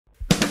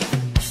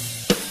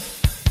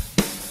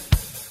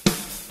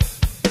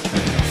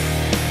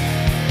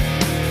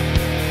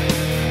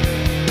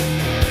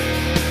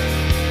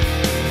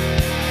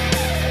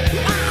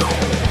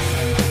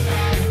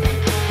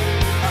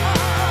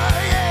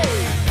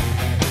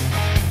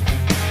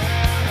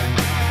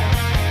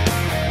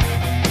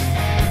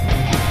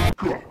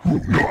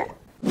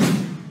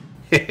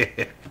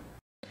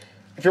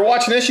If you're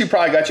watching this, you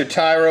probably got your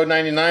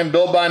Tyro99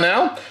 built by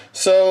now.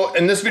 So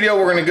in this video,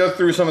 we're going to go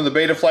through some of the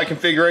BetaFlight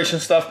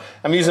configuration stuff.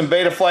 I'm using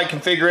BetaFlight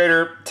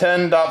configurator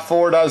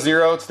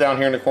 10.4.0. It's down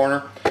here in the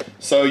corner.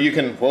 So you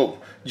can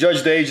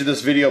judge the age of this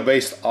video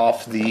based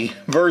off the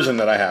version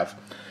that I have.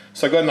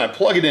 So I go ahead and I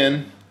plug it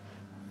in.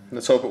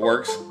 Let's hope it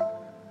works.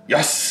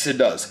 Yes, it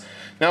does.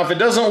 Now, if it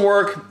doesn't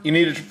work, you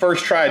need to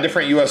first try a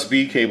different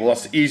USB cable.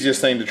 That's the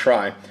easiest thing to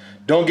try.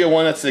 Don't get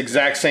one that's the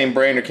exact same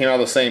brand or came out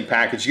of the same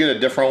package. Get a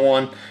different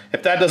one.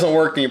 If that doesn't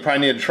work, then you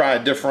probably need to try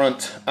a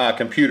different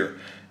computer.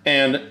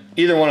 And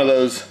either one of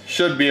those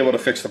should be able to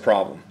fix the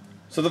problem.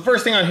 So the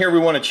first thing on here we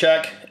want to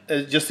check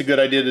is just a good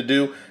idea to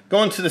do.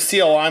 Go into the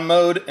CLI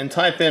mode and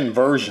type in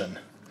version.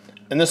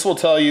 And this will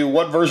tell you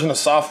what version of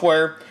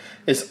software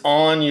is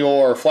on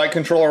your flight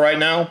controller right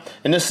now.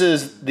 And this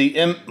is the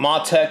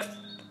Motec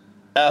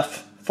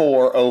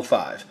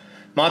F405.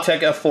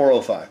 Motec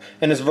F405.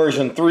 And it's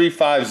version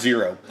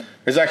 350.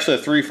 There's actually a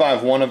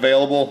 351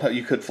 available that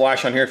you could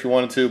flash on here if you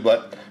wanted to,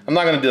 but I'm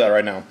not going to do that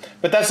right now.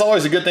 But that's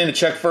always a good thing to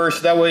check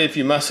first. That way if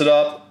you mess it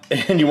up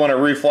and you want to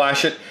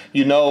reflash it,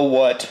 you know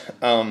what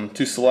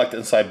to select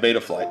inside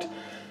BetaFlight.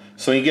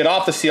 So when you get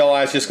off the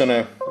CLI, it's just going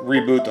to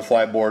reboot the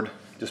flight board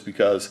just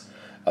because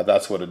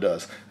that's what it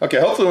does. Okay,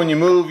 hopefully when you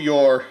move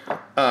your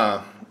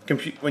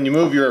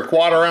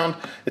quad around,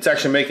 it's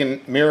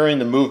actually mirroring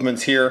the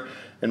movements here,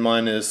 and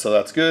mine is, so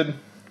that's good.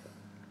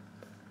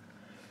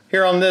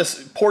 Here on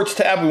this ports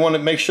tab, we want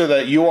to make sure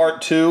that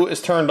UART2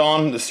 is turned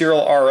on, the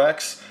serial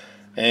RX,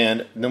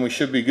 and then we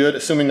should be good,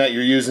 assuming that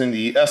you're using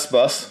the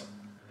SBUS.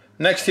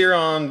 Next, here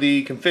on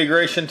the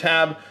configuration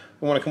tab,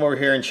 we want to come over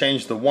here and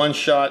change the one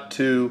shot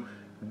to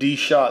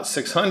D-Shot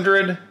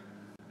 600,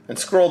 and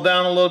scroll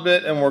down a little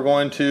bit, and we're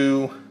going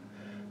to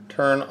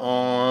turn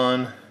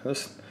on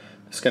this.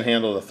 This can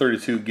handle the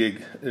 32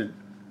 gig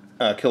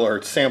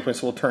kilohertz sampling,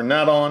 so we'll turn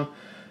that on,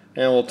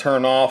 and we'll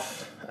turn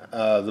off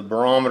the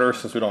barometer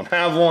since we don't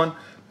have one,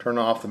 turn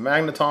off the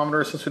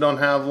magnetometer since we don't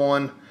have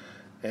one,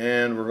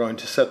 and we're going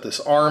to set this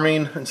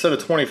arming. Instead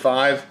of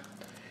 25,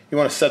 you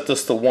want to set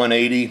this to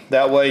 180.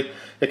 That way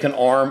it can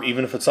arm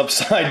even if it's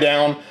upside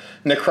down.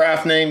 And the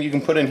craft name, you can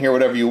put in here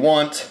whatever you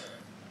want.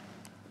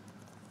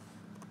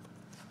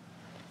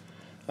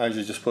 I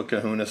usually just put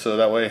Kahuna, so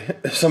that way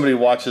if somebody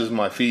watches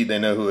my feed, they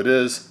know who it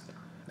is.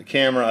 The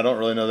camera, I don't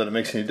really know that it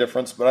makes any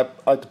difference, but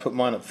I like to put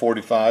mine at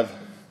 45.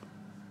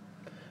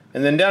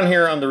 And then down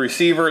here on the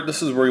receiver,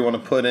 this is where you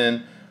want to put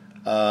in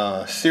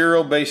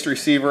serial-based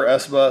receiver,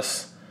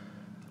 SBUS,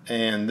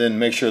 and then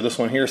make sure this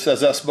one here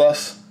says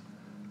SBUS.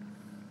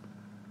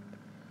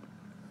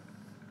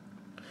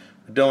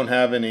 We don't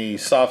have any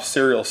soft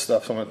serial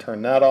stuff, so I'm going to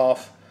turn that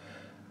off.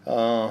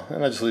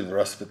 And I just leave the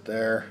rest of it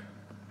there.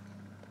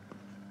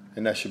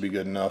 And that should be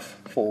good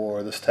enough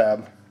for this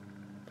tab.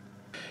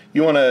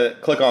 You want to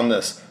click on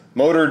this.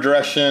 Motor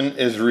direction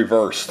is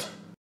reversed.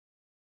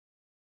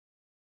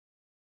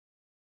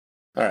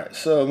 Alright,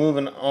 so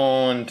moving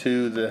on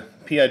to the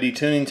PID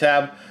tuning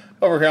tab.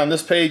 Over here on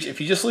this page, if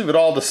you just leave it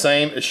all the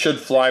same, it should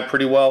fly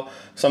pretty well.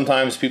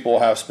 Sometimes people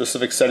have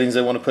specific settings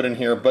they want to put in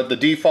here, but the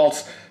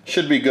defaults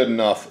should be good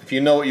enough. If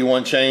you know what you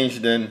want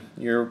changed, then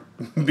you're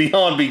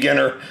beyond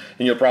beginner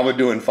and you're probably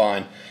doing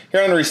fine.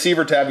 Here on the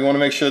receiver tab, you want to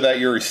make sure that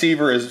your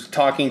receiver is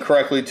talking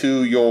correctly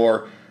to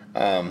your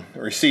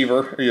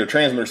receiver, or your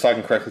transmitter is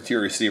talking correctly to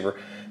your receiver.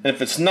 And if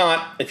it's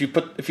not, if you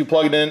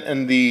plug it in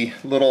and the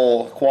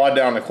little quad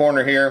down the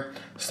corner here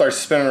starts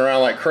spinning around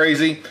like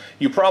crazy,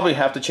 you probably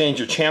have to change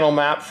your channel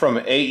map from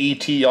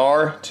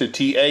AETR to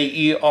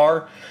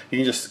TAER. You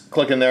can just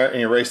click in there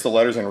and erase the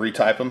letters and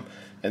retype them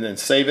and then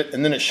save it,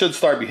 and then it should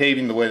start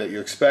behaving the way that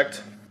you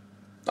expect.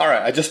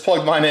 Alright, I just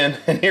plugged mine in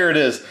and here it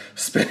is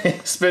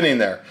spinning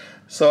there.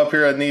 So up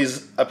here on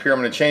these, I'm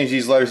going to change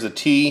these letters to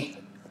TAER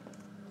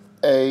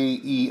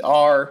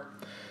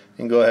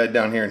and go ahead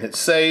down here and hit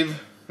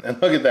save. And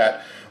look at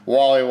that,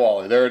 Wally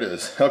Wally, there it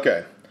is.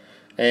 Okay,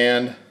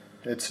 and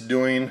it's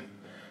doing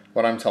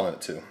what I'm telling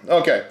it to.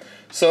 Okay,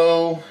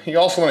 so you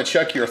also want to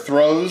check your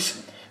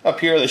throws up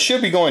here. They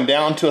should be going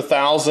down to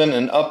 1,000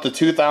 and up to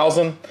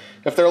 2,000.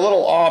 If they're a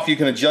little off, you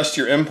can adjust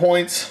your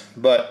endpoints,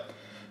 but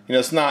you know,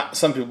 it's not,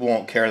 some people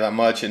won't care that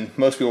much, and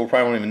most people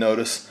probably won't even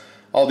notice.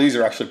 All these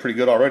are actually pretty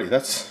good already.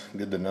 That's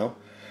good to know.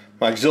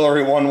 My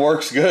auxiliary 1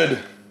 works good,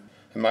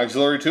 and my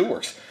auxiliary 2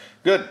 works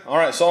good.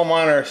 Alright, so all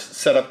mine are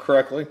set up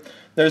correctly.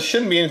 There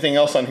shouldn't be anything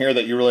else on here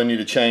that you really need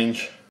to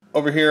change.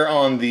 Over here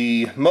on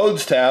the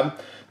modes tab,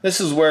 this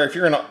is where if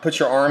you're going to put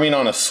your arming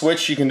on a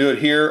switch, you can do it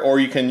here, or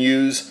you can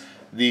use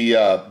the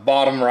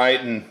bottom right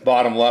and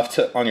bottom left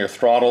on your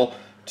throttle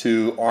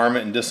to arm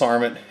it and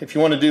disarm it. If you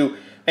want to do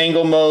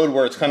angle mode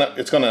where it's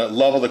going to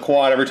level the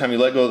quad every time you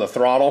let go of the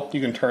throttle, you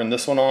can turn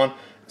this one on,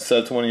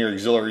 set it to one of your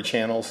auxiliary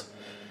channels.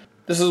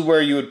 This is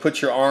where you would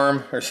put your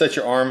arm, or set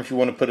your arm if you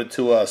want to put it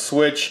to a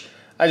switch.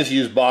 I just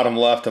use bottom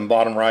left and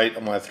bottom right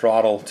on my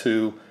throttle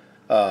to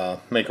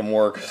make them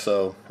work,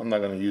 so I'm not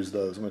going to use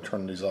those. I'm going to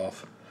turn these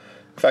off.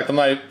 In fact, I'm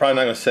probably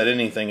not going to set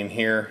anything in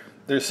here.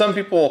 There's some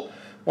people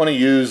want to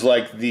use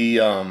like the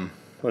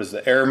what is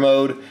the air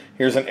mode.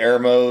 Here's an air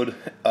mode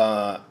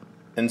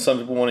and some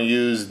people want to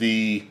use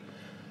the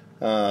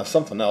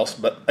something else,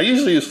 but I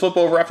usually use flip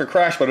over after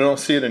crash, but I don't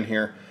see it in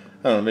here.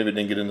 I don't know, maybe it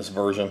didn't get in this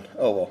version.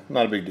 Oh well,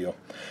 not a big deal.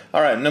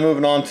 Alright, now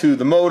moving on to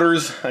the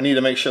motors. I need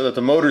to make sure that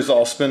the motors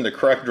all spin the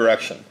correct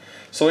direction.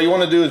 So what you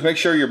want to do is make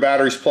sure your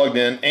battery's plugged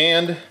in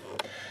and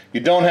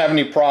you don't have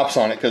any props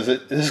on it, because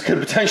this could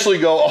potentially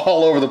go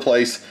all over the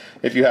place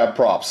if you have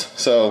props.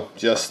 So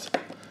just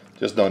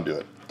don't do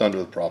it. Don't do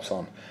it with props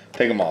on.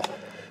 Take them off.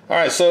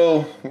 Alright,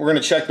 so we're going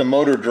to check the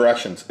motor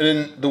directions. And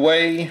in the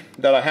way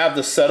that I have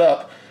this set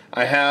up,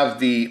 I have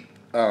the,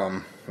 let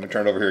me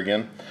turn it over here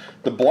again.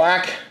 The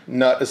black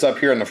nut is up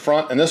here in the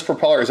front, and this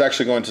propeller is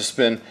actually going to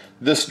spin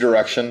this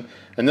direction,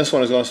 and this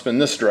one is going to spin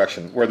this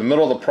direction, where the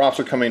middle of the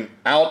props are coming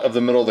out of the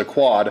middle of the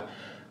quad.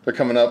 They're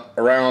coming up,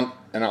 around,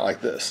 and out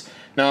like this.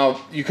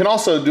 Now, you can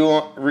also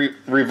do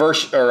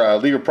reverse or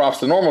leave your props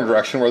the normal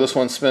direction, where this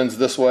one spins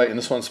this way and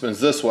this one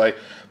spins this way,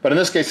 but in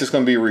this case it's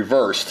going to be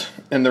reversed.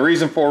 And the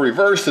reason for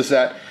reversed is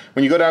that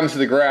when you go down into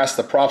the grass,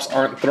 the props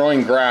aren't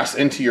throwing grass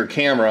into your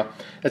camera.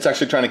 It's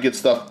actually trying to get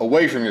stuff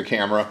away from your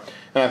camera.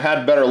 And I've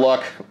had better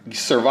luck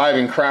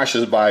surviving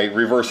crashes by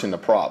reversing the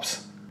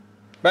props.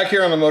 Back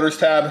here on the motors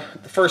tab,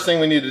 the first thing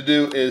we need to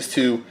do is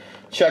to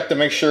check to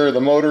make sure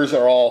the motors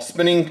are all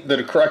spinning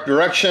the correct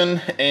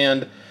direction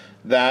and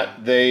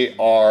that they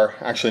are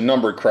actually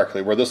numbered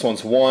correctly, where this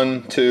one's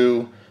 1,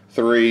 2,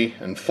 3,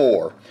 and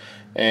 4.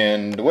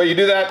 And the way you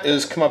do that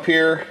is come up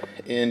here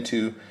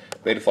into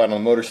BetaFlight on the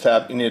motors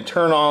tab. You need to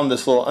turn on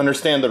this little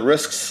understand the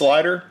risks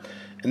slider,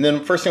 and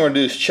then first thing we're going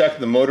to do is check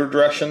the motor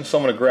direction. So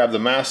I'm going to grab the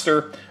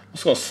master. I'm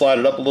just going to slide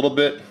it up a little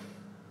bit.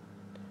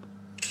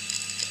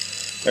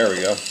 There we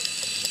go.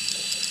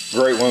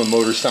 Great when the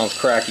motor sounds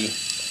crackly.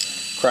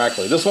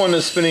 This one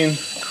is spinning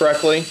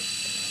correctly.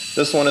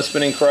 This one is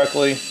spinning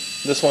correctly.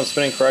 This one's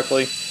spinning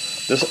correctly.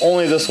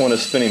 Only this one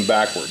is spinning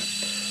backward.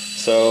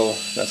 So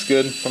that's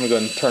good. I'm going to go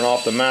ahead and turn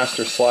off the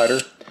master slider.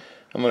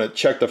 I'm going to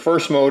check the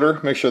first motor,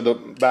 make sure the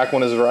back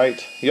one is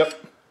right. Yep.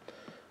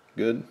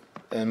 Good.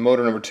 And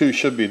motor number 2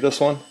 should be this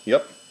one.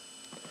 Yep.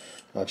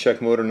 I'll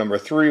check motor number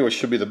 3, which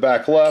should be the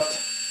back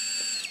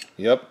left.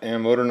 Yep.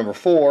 And motor number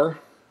 4.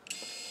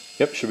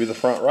 Yep, should be the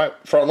front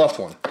left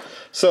one.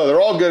 So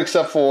they're all good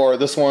except for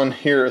this one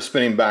here is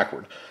spinning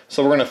backward.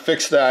 So we're going to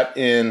fix that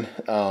in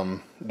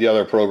the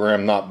other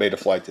program, not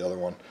BetaFlight, the other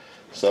one.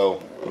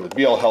 So the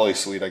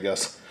BLHeliSuite, I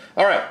guess.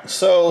 All right.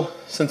 So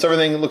since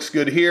everything looks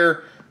good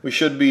here, we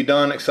should be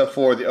done except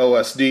for the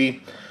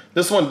OSD.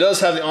 This one does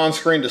have the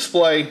on-screen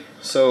display,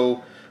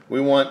 so we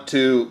want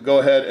to go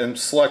ahead and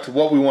select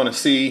what we want to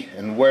see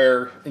and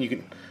where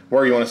you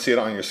want to see it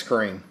on your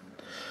screen.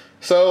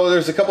 So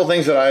there's a couple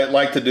things that I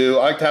like to do.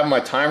 I like to have my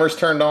timers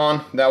turned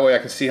on. That way I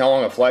can see how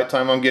long of flight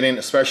time I'm getting,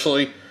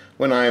 especially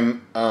when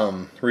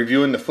I'm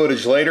reviewing the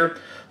footage later.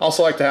 I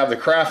also like to have the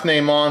craft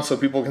name on so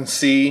people can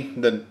see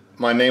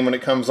my name when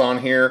it comes on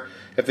here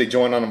if they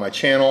join onto my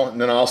channel. And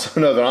then I also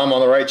know that I'm on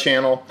the right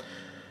channel.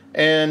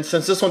 And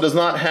since this one does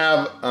not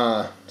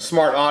have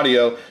smart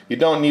audio, you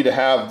don't need to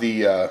have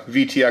the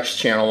VTX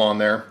channel on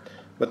there.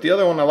 But the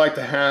other one I like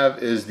to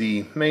have is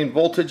the main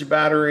voltage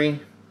battery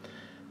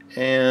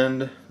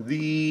and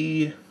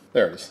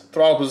there it is,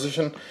 throttle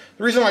position.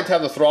 The reason I like to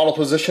have the throttle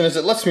position is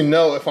it lets me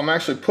know if I'm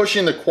actually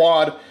pushing the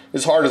quad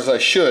as hard as I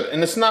should.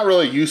 And it's not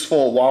really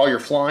useful while you're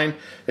flying.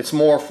 It's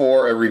more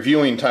for a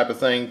reviewing type of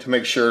thing to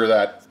make sure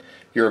that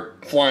you're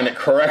flying it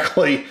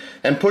correctly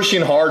and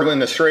pushing hard in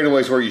the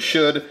straightaways where you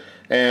should.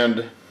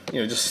 And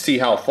just see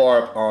how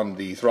far up on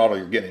the throttle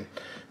you're getting.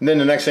 And then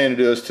the next thing to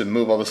do is to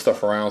move all this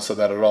stuff around so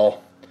that it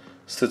all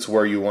sits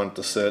where you want it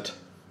to sit.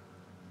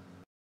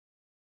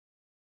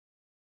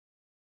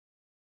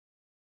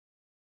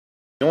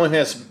 The only thing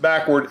that's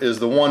backward is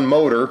the one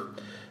motor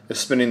is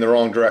spinning the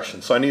wrong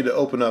direction. So I need to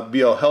open up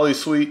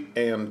BLHeliSuite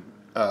and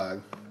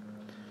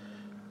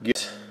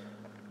get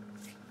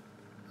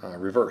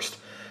reversed.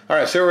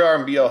 Alright, so here we are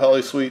in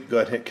BLHeliSuite. Go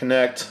ahead and hit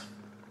connect.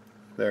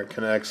 There it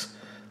connects.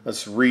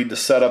 Let's read the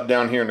setup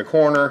down here in the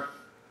corner.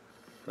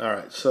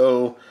 Alright,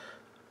 so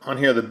on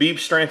here the beep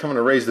strength, I'm going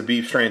to raise the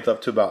beep strength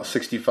up to about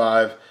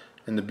 65,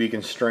 and the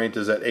beacon strength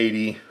is at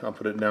 80. I'll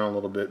put it down a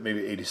little bit,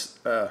 maybe 80,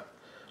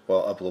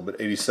 well, up a little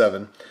bit,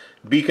 87.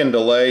 Beacon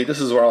delay, this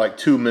is where I like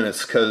 2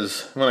 minutes,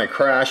 because when I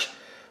crash,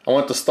 I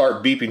want to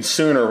start beeping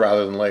sooner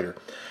rather than later.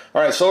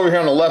 Alright, so over here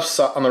on the left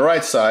side, on the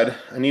right side,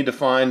 I need to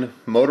find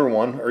motor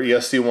 1, or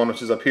ESC1,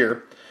 which is up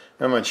here.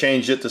 And I'm going to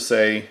change it to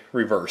say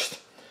reversed.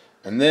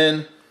 And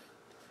then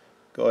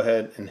go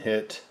ahead and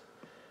hit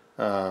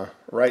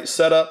right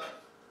setup,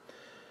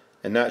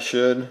 and that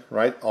should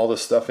write all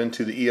this stuff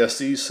into the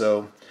ESC,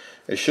 so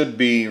it should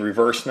be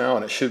reversed now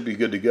and it should be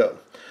good to go.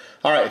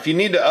 Alright, if you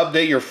need to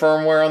update your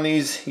firmware on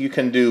these, you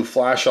can do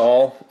flash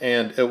all,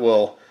 and it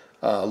will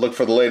look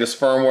for the latest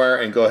firmware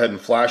and go ahead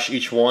and flash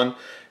each one.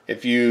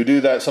 If you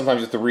do that, sometimes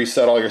you have to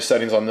reset all your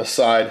settings on this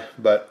side,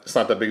 but it's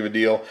not that big of a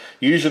deal.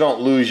 You usually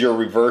don't lose your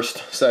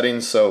reversed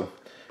settings, so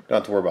don't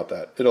have to worry about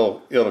that.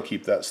 It'll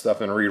keep that stuff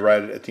and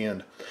rewrite it at the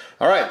end.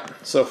 Alright,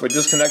 so if we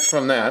disconnect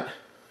from that,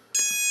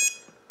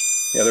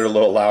 yeah, they're a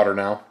little louder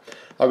now.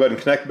 I'll go ahead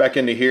and connect back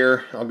into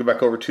here. I'll go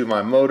back over to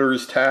my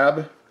motors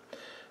tab,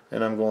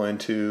 and I'm going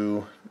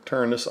to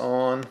turn this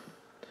on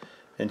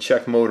and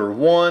check motor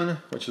 1,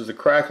 which is the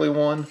crackly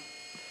one.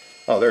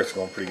 Oh, there, it's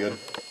going pretty good.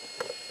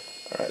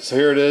 All right, so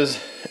here it is,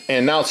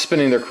 and now it's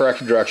spinning the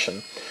correct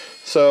direction.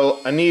 So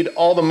I need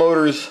all the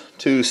motors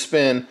to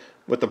spin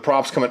with the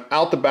props coming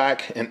out the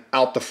back and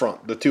out the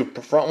front. The two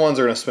front ones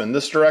are going to spin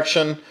this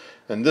direction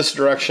and this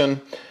direction,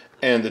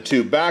 and the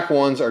two back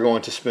ones are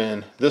going to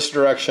spin this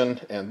direction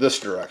and this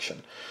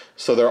direction.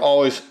 So they're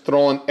always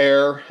throwing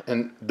air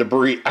and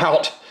debris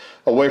out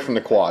away from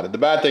the quad. The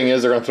bad thing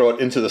is they're going to throw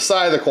it into the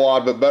side of the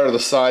quad, but better the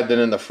side than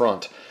in the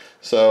front.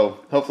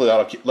 So hopefully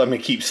that'll let me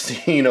keep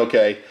seeing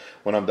okay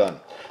when I'm done.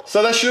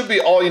 So that should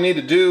be all you need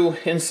to do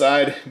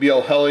inside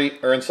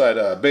BLHeli, or inside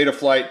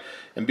BetaFlight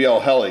and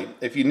BLHeli.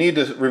 If you need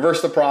to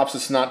reverse the props,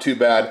 it's not too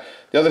bad.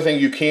 The other thing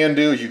you can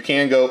do is you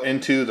can go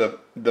into the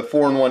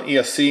 4-in-1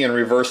 ESC and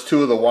reverse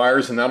 2 of the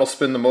wires, and that'll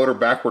spin the motor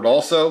backward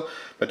also,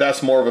 but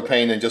that's more of a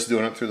pain than just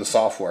doing it through the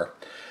software.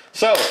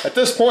 So at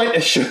this point,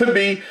 it should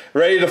be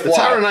ready to fly. The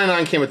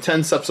Tyro99 came with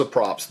 10 sets of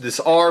props. This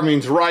R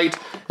means right,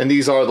 and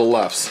these are the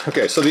lefts.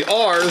 Okay, so the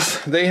R's,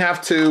 they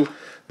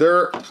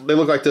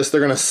look like this.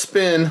 They're going to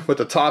spin with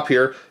the top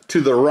here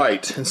to the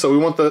right, and so we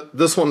want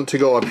this one to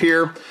go up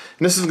here, and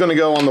this is going to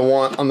go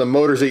on the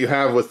motors that you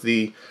have with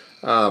the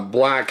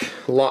black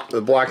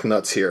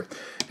nuts here.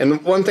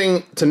 And one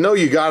thing to know,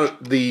 you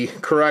got the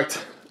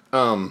correct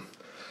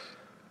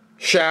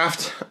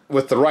shaft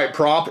with the right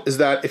prop, is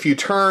that if you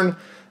turn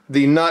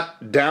the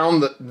nut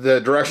down the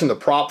direction the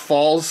prop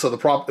falls, so the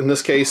prop in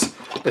this case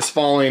is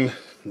falling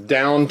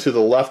down to the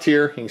left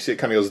here, you can see it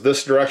kind of goes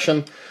this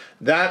direction,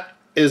 that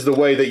is the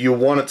way that you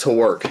want it to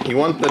work. You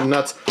want the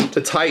nuts to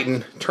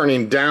tighten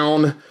turning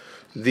down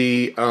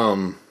the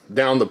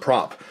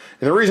prop.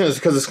 And the reason is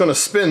because it's going to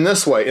spin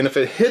this way, and if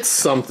it hits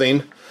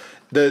something,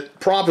 the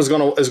prop is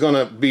going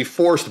to be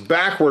forced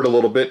backward a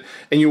little bit,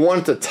 and you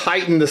want it to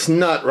tighten this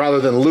nut rather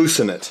than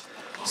loosen it.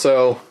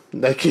 So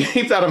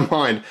keep that in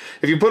mind.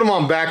 If you put them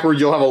on backward,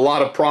 you'll have a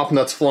lot of prop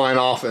nuts flying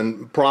off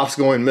and props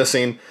going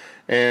missing,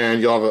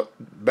 and you'll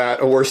have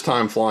a worse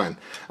time flying.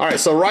 All right,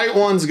 so right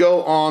ones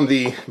go on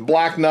the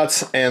black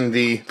nuts, and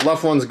the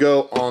left ones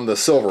go on the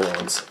silver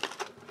ones.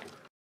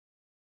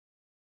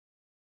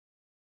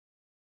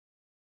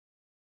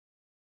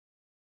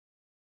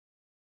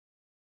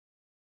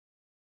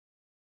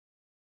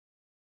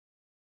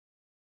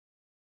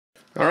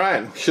 All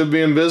right, should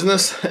be in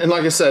business, and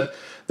like I said,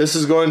 this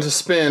is going to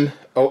spin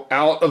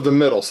out of the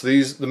middle. So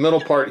the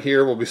middle part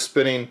here will be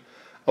spinning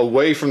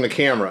away from the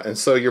camera, and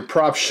so your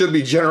prop should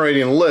be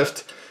generating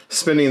lift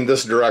spinning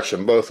this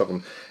direction, both of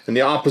them. And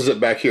the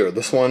opposite back here,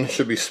 this one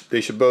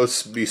they should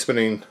both be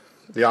spinning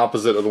the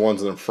opposite of the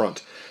ones in the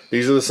front.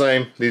 These are the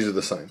same, these are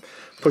the same.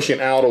 Pushing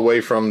out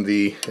away from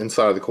the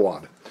inside of the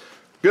quad.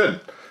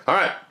 Good. All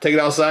right, take it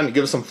outside and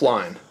give it some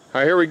flying.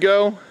 All right, here we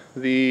go.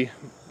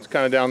 It's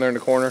kind of down there in the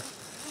corner.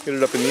 Get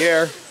it up in the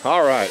air.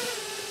 All right.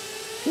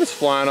 It's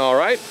flying all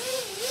right.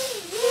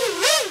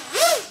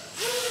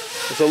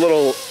 It's a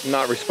little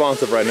not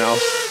responsive right now.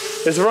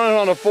 It's running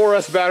on a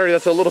 4S battery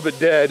that's a little bit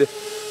dead.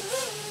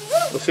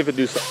 Let's see if it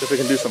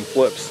can do some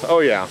flips.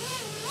 Oh yeah.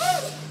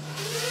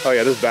 Oh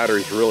yeah, this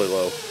battery's really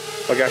low.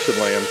 Okay, I should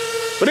land.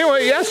 But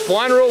anyway, yes,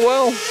 flying real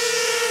well.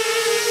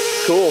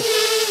 Cool.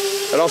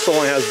 It also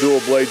only has dual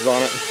blades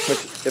on it,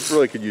 which it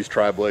really could use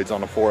tri-blades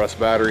on a 4S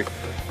battery.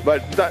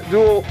 But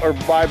dual or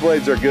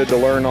bi-blades are good to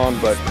learn on,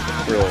 but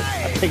really,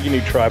 I think you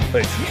need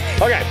tri-blades.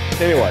 Okay,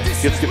 anyway,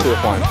 let's get to the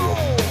flying field.